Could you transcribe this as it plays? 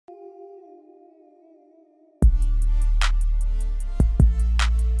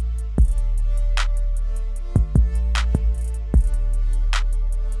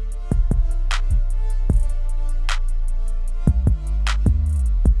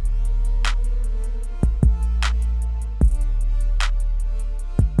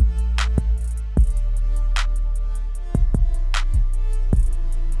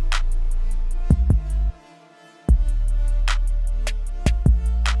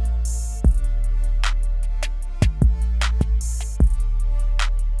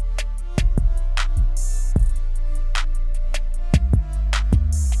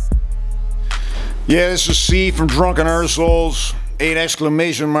Yeah, this is C from Drunken Areseholes. 8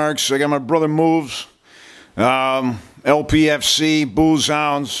 exclamation marks. I got my brother Moves. LPFC, Booze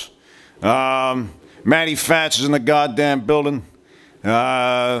Hounds. Matty Fats is in the goddamn building.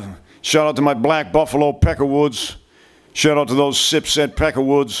 Shout out to my Black Buffalo Peckerwoods. Shout out to those Sipset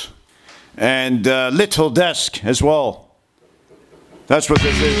Peckerwoods. And Little Desk as well. That's what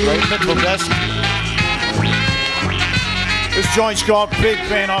this is, right? Little Desk. This joint's called Big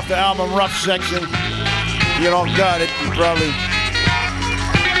Pen off the album Rough Section. If you don't got it, you probably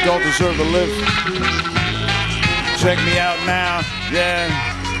don't deserve to live. Check me out now. Yeah.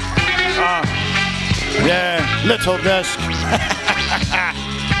 Yeah. Little Desk.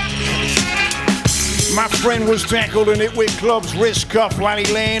 My friend was tackling it with clubs, wrist cuffed while he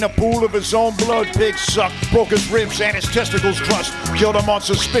lay in a pool of his own blood. Pig sucked, broke his ribs and his testicles crushed. Killed him on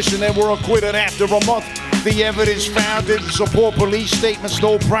suspicion and were acquitted after a month. The evidence found didn't support police statements,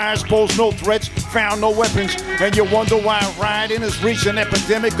 no priors, posed no threats, found no weapons. And you wonder why rioting has reached an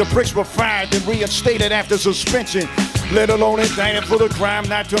epidemic. The bricks were fired and reinstated after suspension, let alone indicted for the crime.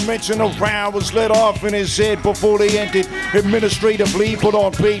 Not to mention a round was let off in his head before they ended. Administratively put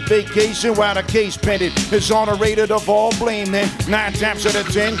on paid vacation while the case pended. Exonerated of all blame then, 9 times out of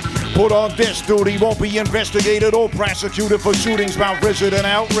 10. Put on desk duty, won't be investigated or prosecuted for shootings by resident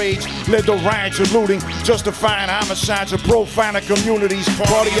outrage. Led to riots and looting, justifying homicides and profiling communities.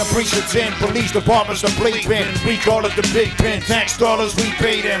 Party of precinct 10, police departments, the playpen. We call it the Big Pen, tax dollars we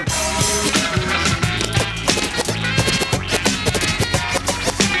pay them.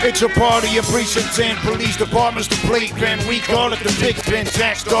 It's a party of precinct 10, police departments, the playpen. We call it the Big Pen,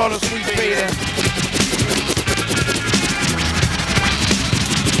 tax dollars we pay them.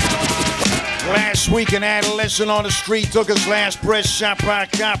 Last week, an adolescent on the street took his last breath, shot by a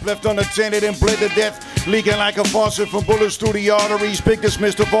cop, left unattended and bled to death, leaking like a faucet from bullets through the arteries. Big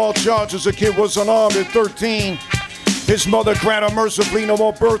dismissed of all charges. The kid was unarmed at 13. His mother cried unmercifully, no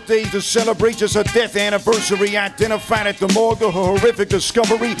more birthdays to celebrate, just a death anniversary. Identified at the morgue, the horrific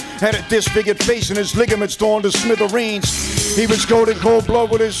discovery. Had a disfigured face and his ligaments torn to smithereens. He was cold in cold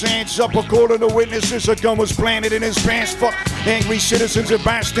blood with his hands up. According to witnesses, a gun was planted in his pants. Fuck angry citizens and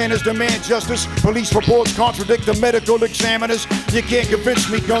bystanders demand justice. Police reports contradict the medical examiners. You can't convince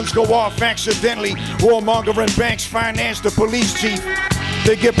me guns go off accidentally. Warmongering banks finance the police chief.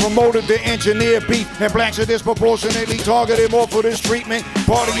 They get promoted to engineer beef, and blacks are disproportionately targeted more for this treatment.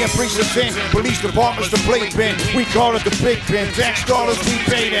 Party and precinct 10, police departments, the playpen. We call it the Big Pen, tax dollars we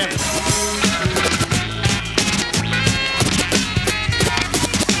pay them.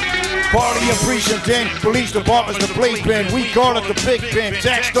 Party and precinct 10, police departments, the playpen. We call it the Big Pen,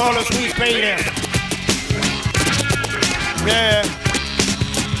 tax dollars we pay them. Yeah,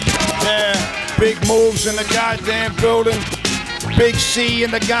 yeah, big moves in the goddamn building. Big C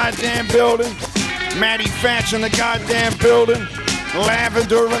in the goddamn building. Matty Fats in the goddamn building.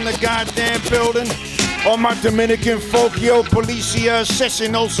 Lxvndr in the goddamn building. All my Dominican folk, yo, Policia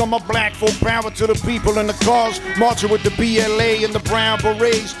Asesinos. On my black folk, power to the people in the cars. Marching with the BLA and the brown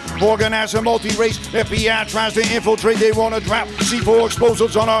berets. Organizing multi-race, FBI tries to infiltrate. They want to drop C4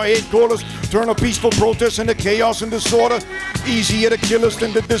 explosives on our headquarters. Turn a peaceful protest into chaos and disorder. Easier to kill us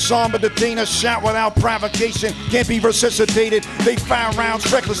than to disarm, but detain a shot without provocation. Can't be resuscitated. They fire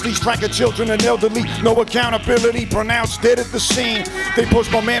rounds recklessly, striking children and elderly. No accountability, pronounced dead at the scene. They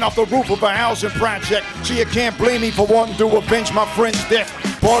pushed my man off the roof of a housing project. So you can't blame me for wanting to avenge my friend's death.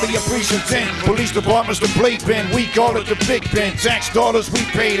 Party of precinct 10, police departments, the playpen. We call it the Big Pen, tax dollars we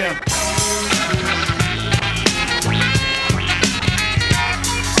pay them.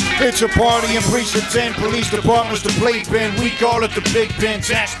 It's a party in precinct 10, police departments, the playpen. We call it the Big Pen,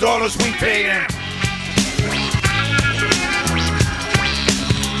 tax dollars we pay them.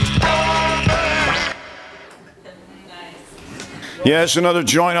 Yeah, it's another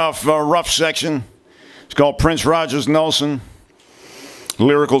joint off Rough Section. It's called Prince Rogers Nelson.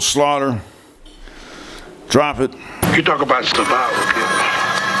 Lyrical Slaughter. Drop it. You talk about survival, kid.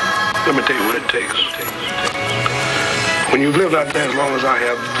 Let me tell you what it takes. When you've lived out there as long as I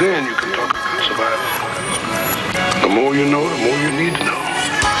have, then you can talk about survival. The more you know, the more you need to know.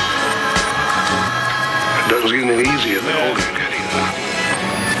 It doesn't get any easier the older you get either.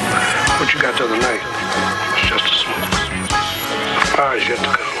 What you got the other night was just a smoke. The fire's yet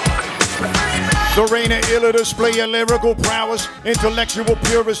to come. Serena Illa display your lyrical prowess. Intellectual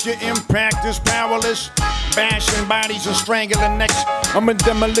purist, your impact is powerless. Bashing bodies and strangling necks. I'm in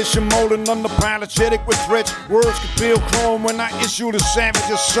demolition mode and unapologetic with threats. Words can feel chrome when I issue the savage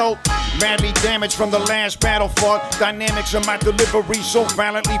assault. Badly damaged from the last battle fought. Dynamics of my delivery so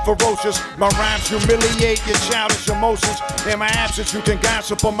violently ferocious. My rhymes humiliate your childish emotions. In my absence, you can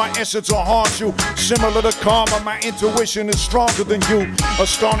gossip on my essence or haunt you. Similar to karma, my intuition is stronger than you.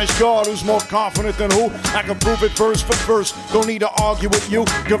 Astonished God who's more confident than who. I can prove it verse for verse. Don't need to argue with you.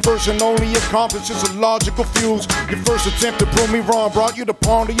 Conversing only accomplishes a logical fuse. Your first attempt to prove me wrong brought you to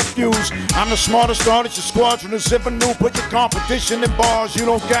pawn to your fuse. I'm the smartest artist your squadron has ever knew. Put your competition in bars. You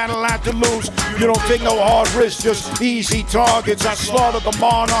don't got a lot to lose. You don't take no hard risks, just easy targets. I slaughter the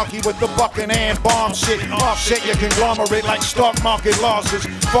monarchy with the Buckingham bomb shit. Offset your conglomerate like stock market losses.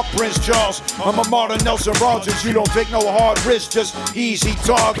 Fuck Prince Charles, I'm a modern Nelson Rogers. You don't take no hard risks, just easy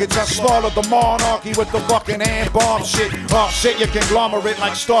targets. I slaughter the monarchy with the Buckingham bomb shit. Offset your conglomerate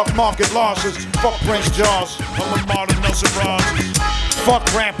like stock market losses. Fuck Prince Charles, I'm a modern Nelson Rogers. Fuck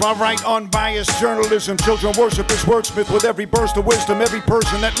rap, I write unbiased journalism. Children worship this wordsmith with every burst of wisdom. Every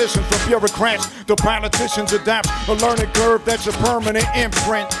person that listens, from bureaucrats to politicians, adapts a learning curve that's a permanent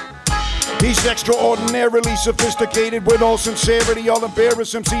imprint. He's extraordinarily sophisticated with all sincerity. All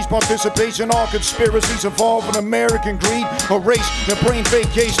embarrass MC's participation. All conspiracies involve an American greed, a race that brain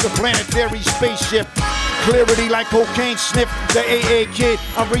vacates the planetary spaceship. Clarity like cocaine sniff, the AA kid.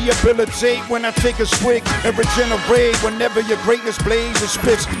 I rehabilitate when I take a swig and regenerate whenever your greatness blazes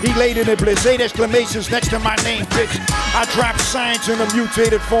spits. Elated in bliss, 8 exclamations next to my name, bitch. I drop science in a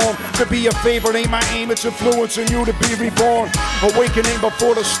mutated form. To be a favorite ain't my aim, it's influencing you to be reborn. Awakening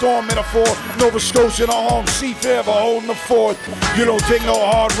before the storm, metaphor. Nova Scotia to home, seafarer holding the fort. You don't take no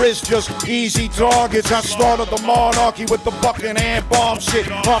hard risks, just easy targets. I slaughter the monarchy with the Buckingham bomb shit.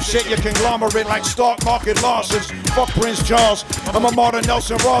 Offset your conglomerate like stock market losses. Fuck Prince Charles, I'm a modern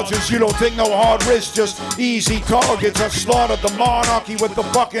Nelson Rogers. You don't take no hard risks, just easy targets. I slaughter the monarchy with the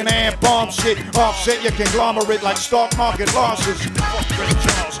Buckingham bomb shit. Offset your conglomerate like stock market losses. Fuck Prince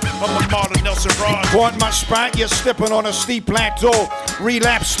Charles, I'm a modern Nelson Rogers. Want my spot? You're stepping on a steep plateau.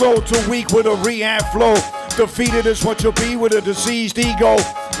 Relapse slow to weak with a rehab flow. Defeated is what you'll be with a diseased ego.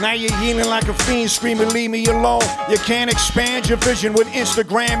 Now you're healing like a fiend, screaming, leave me alone. You can't expand your vision with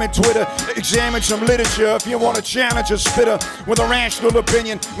Instagram and Twitter. Examine some literature if you want to challenge a spitter with a rational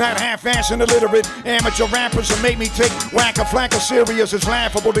opinion, not half-assed and illiterate. Amateur rappers that make me take whack-a-flack of serious. It's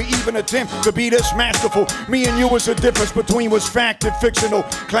laughable to even attempt to be this masterful. Me and you is the difference between what's fact and fictional.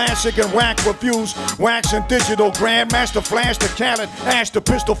 Classic and whack reviews, wax and digital. Grandmaster flash the callet, ash the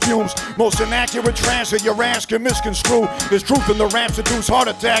pistol fumes. Most inaccurate transit your ass can misconstrue. There's truth in the raps that produce heart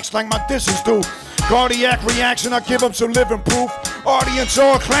attacks like my disses do. Cardiac reaction, I give them some living proof. Audience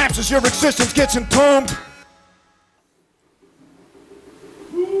all claps as your existence gets entombed.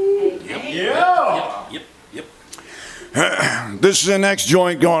 Yep. This is the next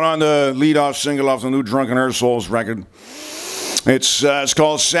joint going on the lead-off single off the new Drunken Areseholes record. It's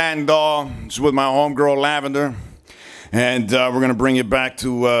called Satin Doll. It's with my homegirl Lxvndr. And we're going to bring you back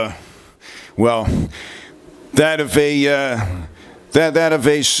to, well, that of a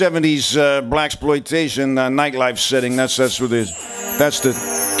 70s blaxploitation nightlife setting. That's what it is. That's the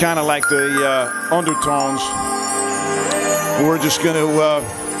kind of like the undertones. We're just going to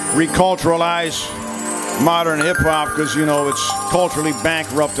reculturalize modern hip hop because, you know, it's culturally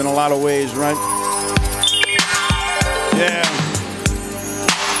bankrupt in a lot of ways, right? Yeah.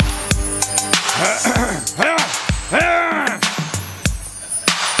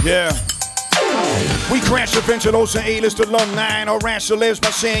 Yeah. We crash events at Ocean A-list alumni and harass celebs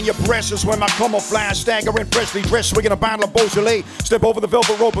by saying your breasts when my camouflage staggering freshly dressed, swinging a bottle of Beaujolais. Step over the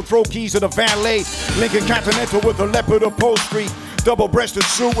velvet rope and throw keys to the valet. Lincoln Continental with a leopard upholstery. Double-breasted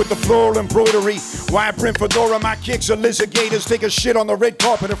suit with the floral embroidery. Wide brim fedora, my kicks are lizard gators. Take a shit on the red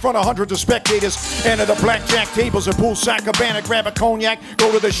carpet in front of hundreds of spectators. Enter the blackjack tables at poolside cabana. Grab a cognac,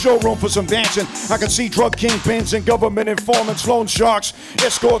 go to the showroom for some dancing. I can see drug kingpins and government informants, loan sharks,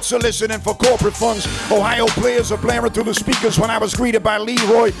 escorts soliciting for corporate funds. Ohio players are blaring through the speakers when I was greeted by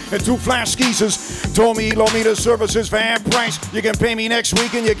Leroy and 2 flash skeezers. Told me he'd loan me the services for half price. You can pay me next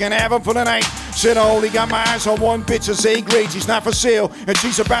week and you can have them for the night. Said I only got my eyes on one bitch that's A grade. She's not for sale and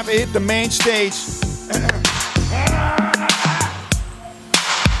she's about to hit the main stage.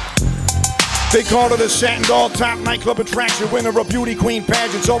 They call her the Satin Doll, top nightclub attraction, winner of beauty queen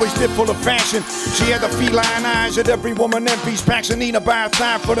pageants, always dip full of fashion. She had the feline eyes that every woman envies. Paxanina by a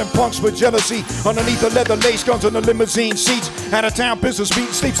thigh for them punks with jealousy. Underneath the leather lace guns on the limousine seats. Out of town business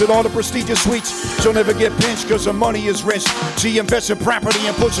meeting, sleeps at all the prestigious suites. She'll never get pinched cause her money is rich. She invests in property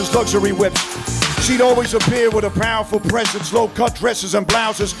and pushes luxury whips. She'd always appear with a powerful presence, low-cut dresses and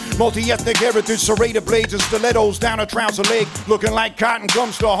blouses, multi-ethnic heritage, serrated blades and stilettos down her trouser leg, looking like Cotton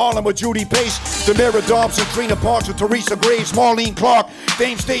comes to Harlem with Judy Pace. Demira Dobson, Trina Parks, and Teresa Graves, Marlene Clark.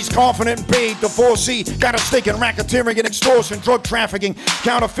 Dame stays confident and paid. Divorcee, got a stake in racketeering and extortion, drug trafficking,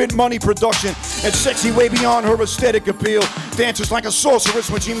 counterfeit money production, and sexy way beyond her aesthetic appeal. Dances like a sorceress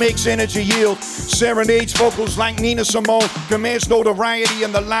when she makes energy yield. Serenades vocals like Nina Simone. Commands notoriety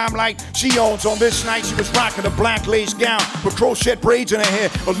in the limelight she owns. On this night, she was rocking a black lace gown with crochet braids in her hair,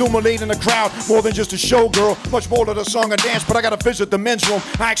 illuminating the crowd. More than just a showgirl, much more to the song and dance. But I gotta visit the men's room.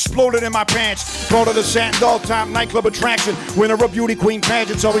 I exploded in my pants. Brought her the satin doll top nightclub attraction. Winner of beauty queen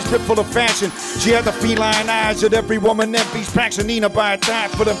pageants, always dripped full of fashion. She had the feline eyes that every woman envies. Paxanina by a time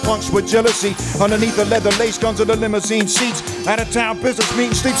for them punks with jealousy. Underneath the leather lace guns of the limousine seats. Out of town business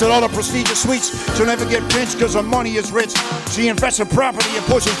meeting sleeps at all the prestigious suites. She'll never get pinched cause her money is rich. She invests in property and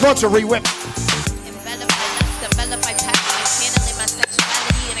pushes luxury whip. Enveloped by lust, developed by passion. I channeling my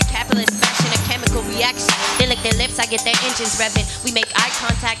sexuality in a capitalist fashion. A chemical reaction. They lick their lips, I get their engines revving. We make eye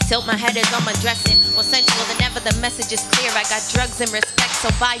contact, tilt my head as I'm undressing. More sensual than ever, the message is clear. I got drugs and respect, so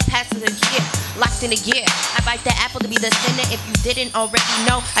bypass it a year. Locked in a year. I bite the apple to be the sinner. If you didn't already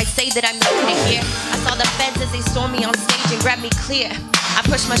know, I say that I'm making it here. I saw the feds as they stormed me on stage and grabbed me clear. I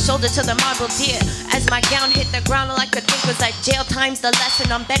pushed my shoulder to the marble deer. As my gown hit the ground, all I could think was like jail time's the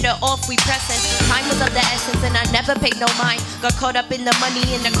lesson. I'm better off repressing. Time was of the essence and I never paid no mind. Got caught up in the money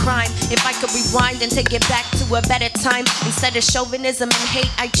and the crime. If I could rewind and take it back to a better time, instead of chauvinism and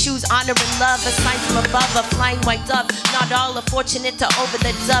hate, I choose honor and love. A sign from above, a flying white dove. Not all are fortunate to over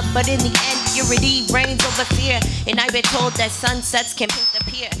the dove, but in the end, purity reigns over fear. And I've been told that sunsets can paint the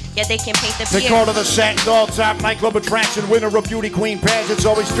pier. Yeah, they can paint the pier. They call her the satin doll top nightclub attraction. Winner of beauty queen pageants,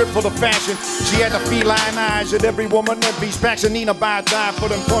 always stripped full of fashion. She had the feline eyes that every woman envies. Paxanina by a dime for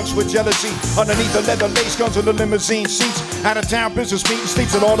them punks with jealousy. Underneath the leather lace guns in the limousine seats. Out of town business meeting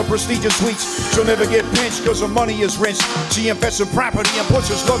sleeps at all the prestigious suites. She'll never get pinched cause her money is rich. She invests in property and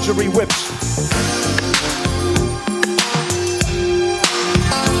pushes luxury whips.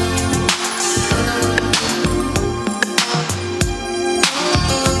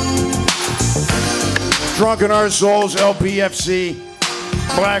 Drunken Areseholes, LPFC,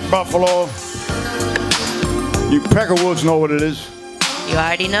 Black Buffalo. You Peckerwoods know what it is. You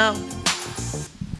already know.